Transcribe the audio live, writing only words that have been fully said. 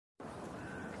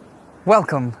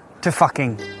Welcome to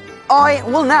fucking. I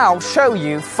will now show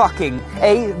you fucking,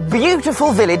 a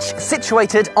beautiful village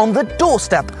situated on the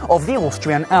doorstep of the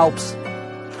Austrian Alps.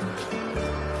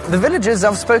 The villagers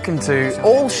I've spoken to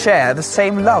all share the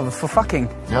same love for fucking.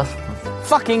 Yes.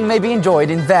 Fucking may be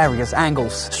enjoyed in various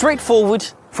angles. Straightforward,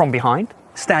 from behind,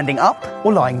 standing up,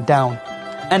 or lying down.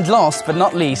 And last but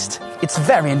not least, it's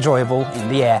very enjoyable in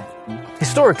the air.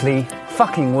 Historically,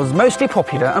 fucking was mostly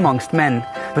popular amongst men,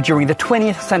 but during the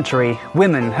 20th century,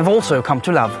 women have also come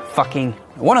to love fucking.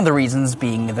 One of the reasons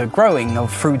being the growing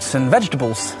of fruits and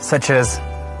vegetables, such as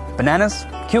bananas,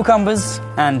 cucumbers,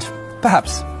 and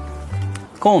perhaps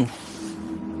corn.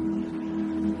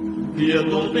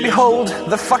 Behold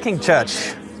the fucking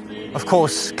church. Of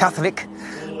course, Catholic,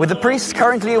 with the priest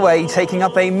currently away taking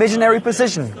up a missionary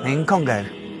position in Congo.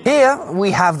 Here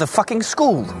we have the fucking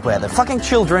school, where the fucking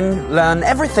children learn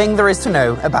everything there is to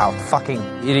know about fucking.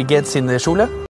 Ihr geht's in der Schule?